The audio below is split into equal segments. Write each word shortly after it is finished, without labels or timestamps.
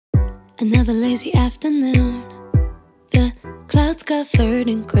Another lazy afternoon, the clouds covered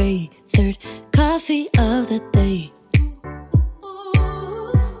in grey. Third coffee of the day.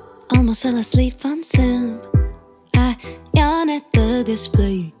 Almost fell asleep on Zoom. I yawn at the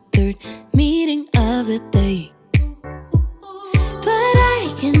display. Third meeting of the day. But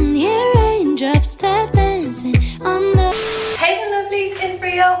I can hear raindrops tap dancing on the... Hey my lovelies, it's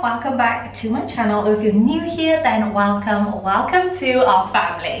RHIA. Welcome back to my channel, or if you're new here then welcome to our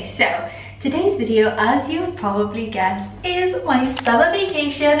family. So today's video, as you've probably guessed, is my summer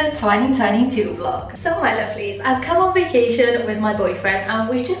vacation 2022 vlog. So my lovelies, I've come on vacation with my boyfriend and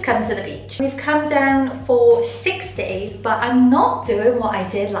we've just come to the beach. We've come down for 6 days, but I'm not doing what I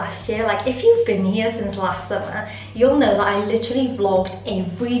did last year. Like, if you've been here since last summer, you'll know that I literally vlogged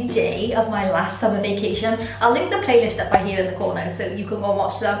every day of my last summer vacation. I'll link the playlist up by here in the corner so you can go and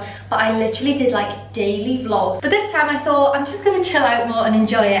watch them. But I literally did like daily vlogs. But this time I thought I'm just gonna chill out more and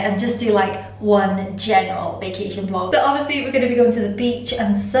enjoy it and just do like one general vacation vlog. So obviously we're going to be going to the beach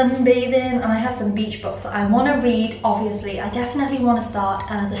and sunbathing, and I have some beach books that I want to read. Obviously I definitely want to start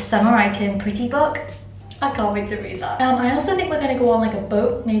the Summer Writing Pretty book. I can't wait to read that. I also think we're going to go on like a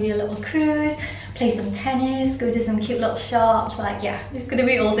boat, maybe a little cruise, play some tennis, go to some cute little shops. Like, yeah, it's going to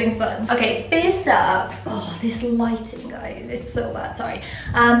be all things fun. Okay, first up, oh, this lighting, guys, it's so bad, sorry.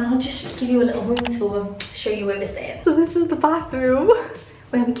 I'll just give you a little room tour and show you where we're staying. So this is the bathroom.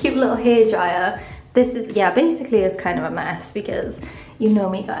 We have a cute little hairdryer. This is, yeah, basically it's kind of a mess because you know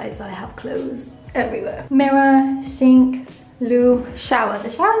me guys, I have clothes everywhere. Mirror, sink, loo, shower. The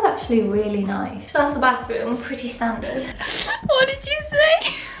shower is actually really nice. So that's the bathroom, pretty standard. What did you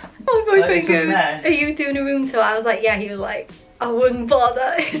say? My boyfriend goes, are you doing a room tour? I was like, yeah. He was like, I wouldn't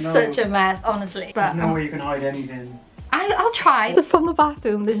bother. It's such a mess, honestly. But, there's no way you can hide anything. I'll try. So from the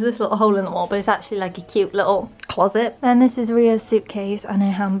bathroom, there's this little hole in the wall, but it's actually like a cute little closet. Then this is RHIA's suitcase and her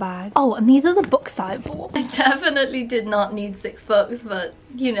handbag. Oh, and these are the books that I bought. I definitely did not need 6 books, but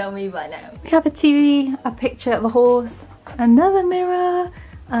you know me by now. We have a TV, a picture of a horse, another mirror,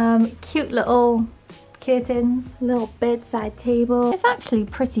 cute little curtains, little bedside table. It's actually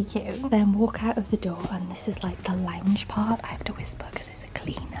pretty cute. Then walk out of the door and this is like the lounge part. I have to whisper because it's a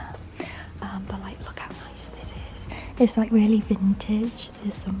cleaner. But like, look how nice this is. It's like really vintage.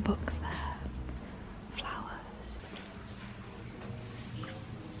 There's some books there. Flowers.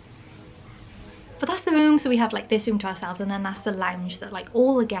 But that's the room, so we have like this room to ourselves, and then that's the lounge that like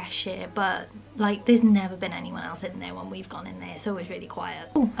all the guests share, but like there's never been anyone else in there when we've gone in there, so it's really quiet.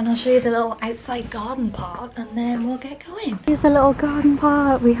 Ooh, and I'll show you the little outside garden part and then we'll get going. Here's the little garden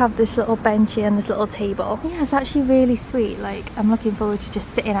part. We have this little bench here and this little table. Yeah, it's actually really sweet. Like, I'm looking forward to just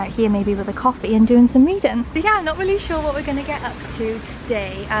sitting out here maybe with a coffee and doing some reading. But yeah, I'm not really sure what we're gonna get up to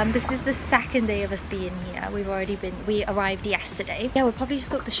today. This is the second day of us being here. We arrived yesterday. Yeah, we'll probably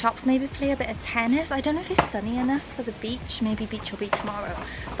just go to the shops, maybe play a bit of tennis. I don't know if it's sunny enough for the beach. Maybe beach will be tomorrow,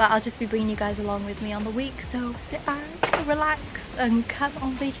 but I'll just be bringing you guys along with me on the week, so sit back, relax and come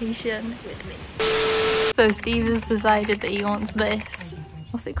on vacation with me. So Steve has decided that he wants this.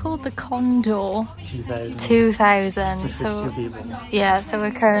 What's it called? The Condor 2000. So yeah, so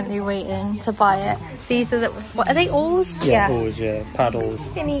we're currently waiting to buy it. These are the, what are they, oars? Yeah, oars, yeah, paddles.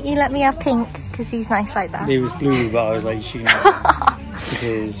 Can you let me have pink because he's nice like that. It was blue, but I was like, you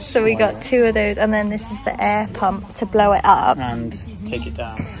know, so we got 2 of those, and then this is the air pump to blow it up and take it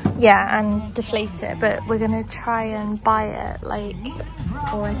down. Yeah, and deflate it, but we're gonna try and buy it like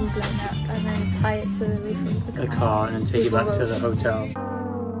already blown up and then tie it to the roof of the car and then take it back to the hotel.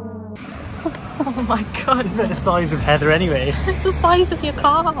 Oh my god. It's about the size of Heather anyway. It's the size of your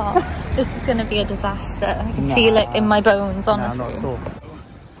car. This is gonna be a disaster. I can feel it in my bones, honestly. Nah, not at all.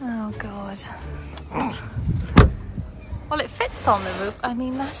 Oh god. Well, it fits on the roof. I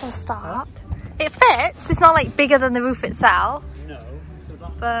mean, that's a start. It fits. It's not like bigger than the roof itself. No.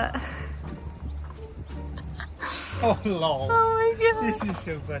 But oh lol. Oh my god. This is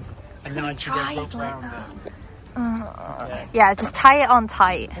so fun. And then I should get blocked around it. Yeah, just tie it on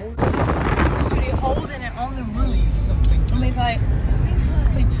tight. Literally holding it on the roof. And we've like,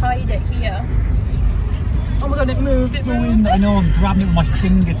 we tied it here. Oh my god, it moved, it moved. I know, I'm grabbing it with my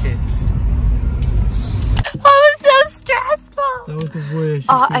fingertips. Oh, it's so stressful. That was the worst.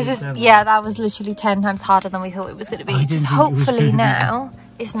 Oh, yeah, that was literally 10 times harder than we thought it was going to be. Just hopefully now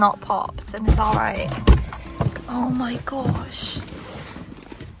it's not popped and it's alright. Oh my gosh.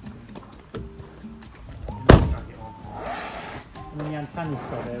 And the antenna's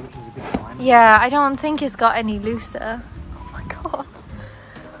still there, which is a good sign. Yeah, I don't think it's got any looser. Oh my god.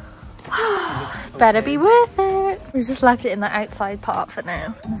 Better be worth it. We just left it in the outside part for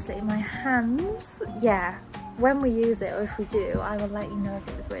now. I'm gonna say my hands. Yeah, when we use it, or if we do, I will let you know if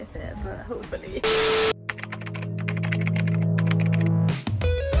it was worth it, but hopefully.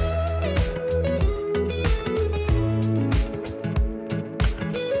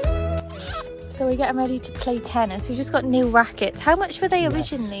 So we're getting ready to play tennis. We just got new rackets. How much were they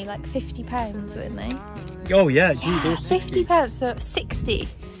originally? Like £50, weren't they? Oh yeah, gee, those £50, so 60.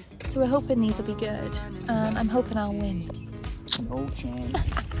 So we're hoping these will be good. And I'm hoping I'll win. No chance.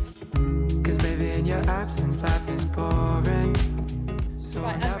 Cause baby, in your absence, life is boring. So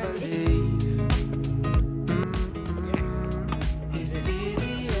Right, never I'm ready. leave. It's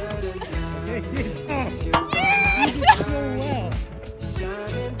easier to shining through the cracks.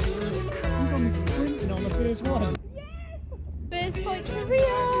 Sprinting on the first one. First point for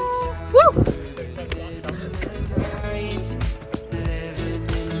Rio! Woo! Living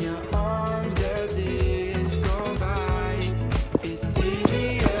in your arms as years go by. It's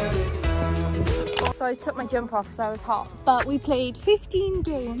easier to So I took my jumper off because I was hot. But we played 15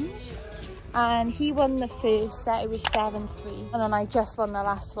 games and he won the first set, it was 7-3. And then I just won the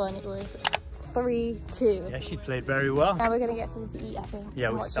last one, it was 3-2. Yeah, she played very well. Now we're gonna get something to eat, I think. Yeah,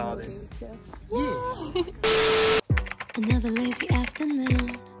 and we watch a started. movie, so. Yeah. Another lazy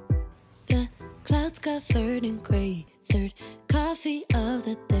afternoon. The clouds covered in gray. Third coffee of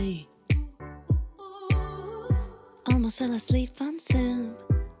the day. Almost fell asleep on Zoom.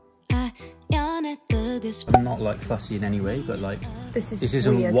 I yawn at the display. I'm not like fussy in any way, but like This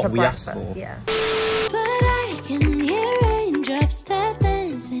isn't weird what for we asked breakfast, for. Yeah. But I can hear raindrops tap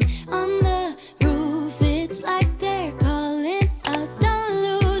dancing on the roof. It's like they're calling out,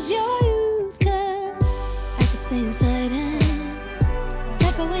 don't lose your youth, 'cause I can stay inside and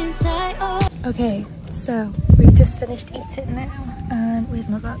tap away inside. Oh. Okay, so we just finished eating now, and where's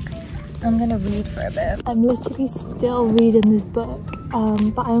my book? I'm gonna read for a bit. I'm literally still reading this book,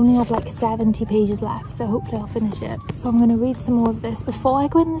 but I only have like 70 pages left, so hopefully I'll finish it. So I'm gonna read some more of this before I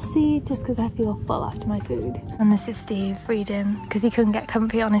go in the sea, just because I feel full after my food. And this is Steve reading, because he couldn't get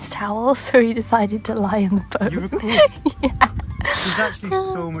comfy on his towel, so he decided to lie in the boat. You record? Yeah. It's actually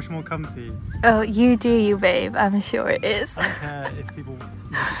so much more comfy. Oh, you do you, babe. I'm sure it is. I don't care if people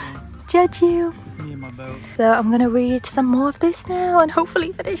Judge you. it's me in my boat. So I'm gonna read some more of this now and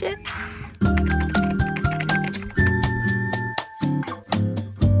hopefully finish it.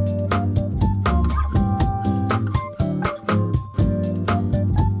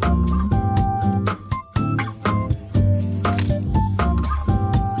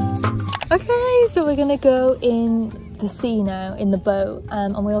 Okay, so we're gonna go in the sea now, in the boat,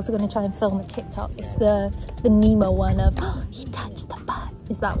 and we're also gonna try and film a TikTok. It's the Nemo one of, oh, he touched the butt.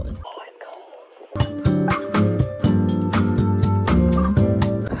 Is that one?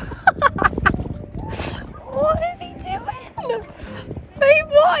 What is he doing? Babe,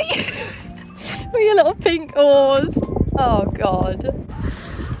 why? With your little pink oars. Oh god.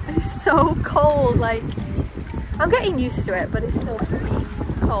 It's so cold, like, I'm getting used to it, but it's still pretty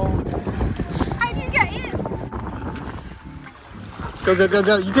cold. How do you get in? Go, go, go,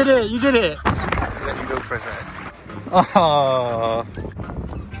 go. You did it. You did it. Let you go for a sec. Oh.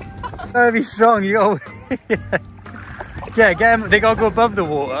 Gotta be strong. You gotta, yeah, get them. They gotta go above the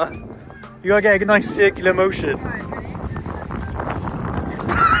water. You gotta get a nice circular motion.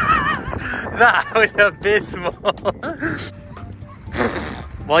 That was abysmal.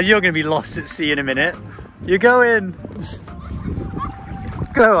 Well, you're gonna be lost at sea in a minute. You go in.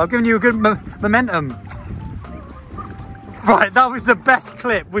 Go. I've given you a good momentum. Right, that was the best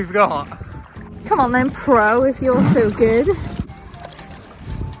clip we've got. Come on then, pro, if you're so good.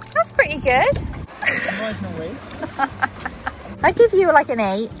 That's pretty good. I'd give you like an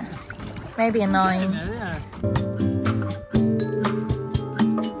 8, maybe a 9. Yeah.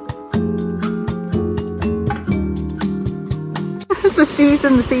 So Steve's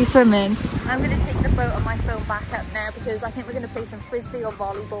in the sea swimming. I'm going to take the boat and my phone back up now because I think we're going to play some frisbee or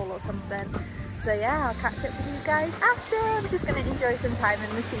volleyball or something. So yeah, I'll catch up with you guys after. We're just going to enjoy some time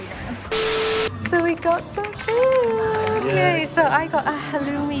in the sea now. So we got some food. Yay! So I got a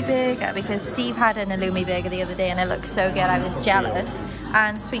halloumi burger because Steve had an halloumi burger the other day and it looked so good. I was jealous.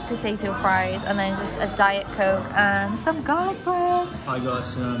 And sweet potato fries, and then just a Diet Coke and some garlic bread. I got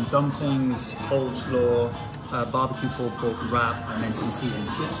some dumplings, coleslaw, barbecue pulled pork wrap, and then some seasoned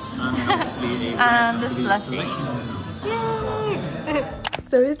chips, and then obviously And the slushy. Yay!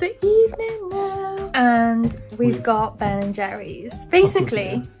 So it's the evening now, and we've got Ben and Jerry's.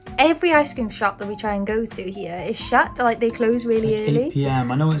 Basically, every ice cream shop that we try and go to here is shut. Like they close really early. 8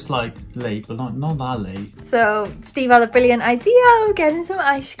 PM. I know it's like late, but not that late. So Steve had a brilliant idea of getting some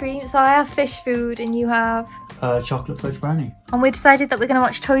ice cream. So I have fish food and you have Chocolate fudge brownie. And we decided that we're gonna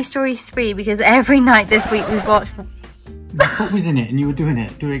watch Toy Story 3 because every night this week we've watched. My foot was in it and you were doing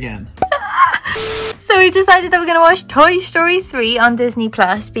it. Do it again. So we decided that we're gonna watch Toy Story 3 on Disney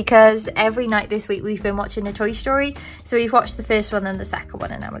Plus because every night this week we've been watching a Toy Story. So we've watched the first one and the second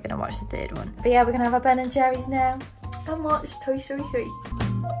one, and now we're gonna watch the third one. But yeah, we're gonna have our Ben and Jerry's now and watch Toy Story 3.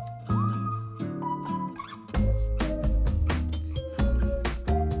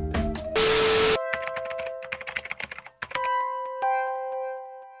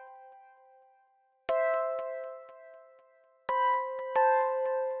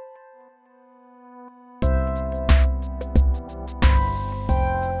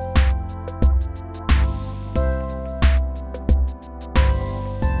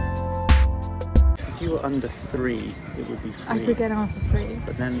 If you were under 3, it would be free. I could get on for free.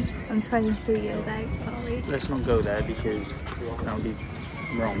 But then I'm 23 years old, sorry. let's not go there because that would be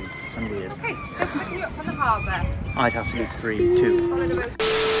wrong and weird. Okay, so picking you up from the harbour. I'd have to do 3 too. Follow the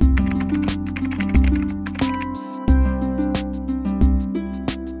road.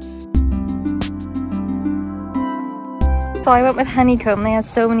 So I went with honeycomb. They had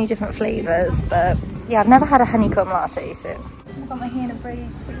so many different flavours, but yeah, I've never had a honeycomb latte, so I've got my hair in a braid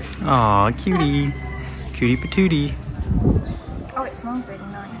too. Aw, cutie. Cutie patootie. Oh, it smells really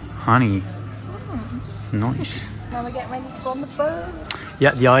nice. Honey. Nice. Now we're getting ready to go on the boat.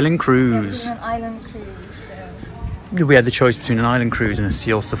 Yeah, the island We're cruise. doing an island cruise, so We had the choice between an island cruise and a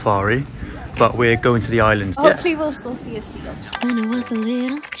seal safari, but we're going to the islands. hopefully we'll still see a seal. When I was a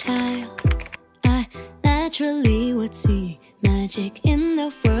little child, I naturally would see magic in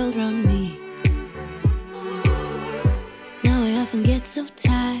the world around me. Now I often get so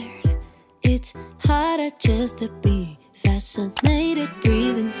tired, it's harder just to be fascinated,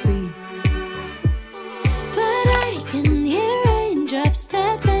 breathing free. But I can hear raindrops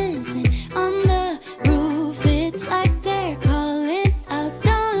tap dancing on the roof. It's like they're calling out,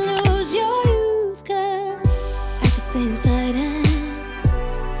 don't lose your youth, 'cause I can stay inside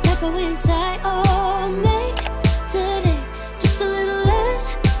and tap away inside. Oh, make today just a little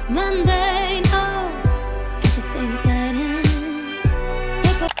less mundane. Oh, I can stay inside and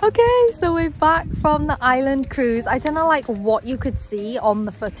tap away. Okay, so we're back from the island cruise. I don't know like what you could see on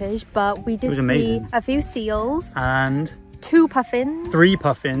the footage, but we did was see amazing. a few seals, And 2 puffins. 3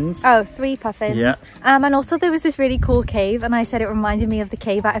 puffins. Oh, 3 puffins. Yeah. And also there was this really cool cave, and I said it reminded me of the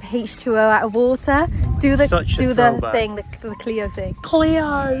cave out of H2O out of water. Do the Such a throwback. thing, the Cleo thing. Cleo!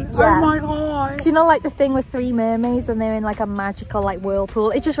 Yeah. Oh my god! Do you know like the thing with 3 mermaids and they're in like a magical like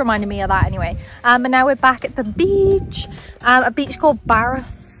whirlpool? It just reminded me of that anyway. And now we're back at the beach, a beach called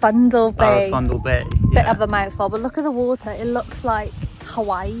Barafundle Bay. Barafundle Bay. Bit Yeah. of a mouthful, but look at the water. It looks like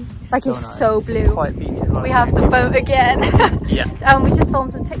Hawaii. Like it's nice. so It's blue. quite beach as well. We have the boat again. Yeah. We just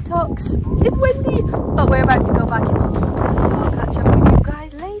filmed some TikToks. It's windy, but we're about to go back in the water, so I'll catch up with you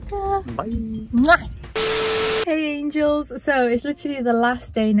guys later. Bye. Mwah. Hey angels, so it's literally the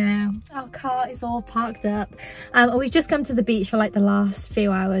last day now. Our car is all parked up. We've just come to the beach for like the last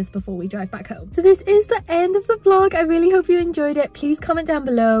few hours before we drive back home. So this is the end of the vlog. I really hope you enjoyed it. Please comment down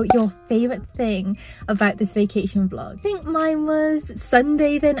below your favorite thing about this vacation vlog. I think mine was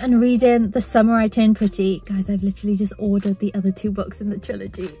sunbathing and reading The Summer I Turned Pretty. Guys, I've literally just ordered the other 2 books in the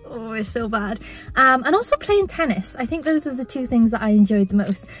trilogy. Oh, it's so bad. And also playing tennis. I think those are the 2 things that I enjoyed the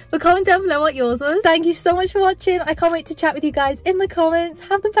most. But comment down below what yours was. Thank you so much for watching. I can't wait to chat with you guys in the comments.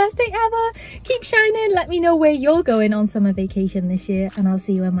 Have the best day ever. Keep shining. Let me know where you're going on summer vacation this year, and I'll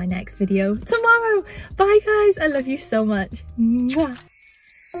see you in my next video tomorrow. Bye guys. I love you so much. Mwah.